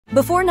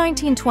Before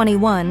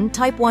 1921,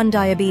 type 1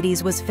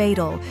 diabetes was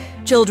fatal.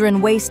 Children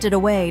wasted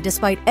away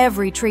despite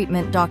every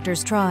treatment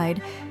doctors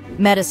tried.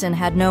 Medicine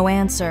had no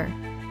answer.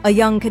 A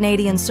young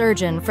Canadian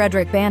surgeon,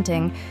 Frederick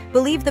Banting,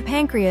 believed the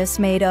pancreas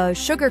made a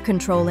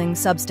sugar-controlling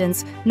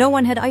substance no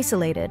one had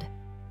isolated.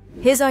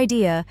 His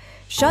idea: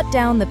 shut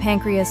down the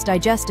pancreas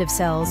digestive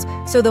cells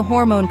so the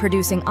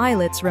hormone-producing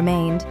islets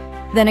remained,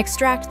 then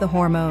extract the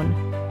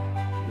hormone.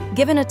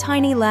 Given a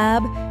tiny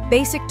lab,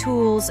 basic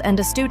tools, and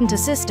a student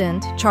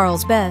assistant,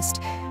 Charles Best,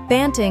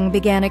 Banting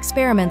began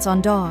experiments on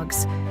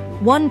dogs.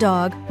 One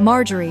dog,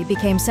 Marjorie,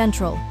 became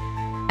central.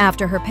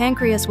 After her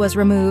pancreas was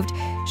removed,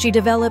 she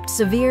developed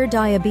severe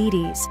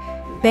diabetes.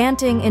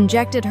 Banting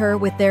injected her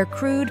with their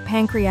crude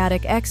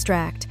pancreatic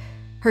extract.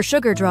 Her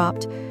sugar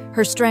dropped,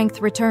 her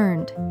strength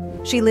returned.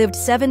 She lived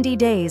 70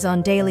 days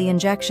on daily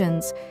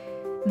injections.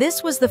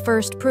 This was the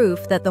first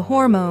proof that the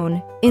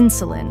hormone,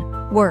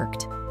 insulin,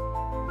 worked.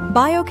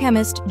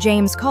 Biochemist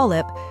James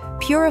Collip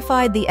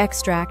purified the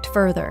extract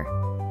further.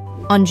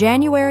 On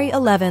January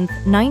 11,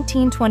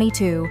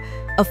 1922,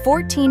 a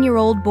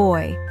 14-year-old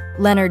boy,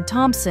 Leonard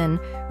Thompson,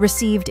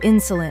 received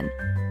insulin.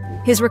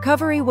 His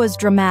recovery was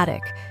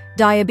dramatic.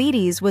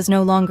 Diabetes was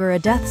no longer a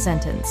death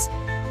sentence.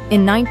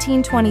 In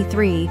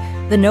 1923,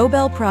 the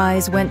Nobel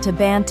Prize went to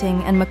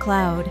Banting and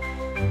MacLeod.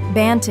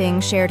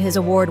 Banting shared his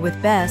award with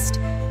Best.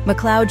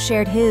 MacLeod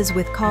shared his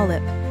with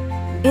Collip.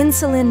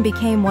 Insulin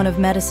became one of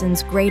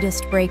medicine's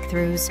greatest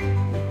breakthroughs,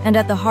 and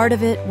at the heart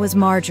of it was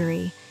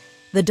Marjorie,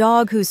 the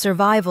dog whose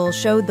survival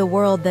showed the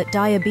world that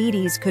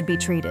diabetes could be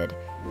treated.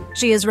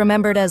 She is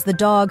remembered as the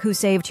dog who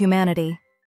saved humanity.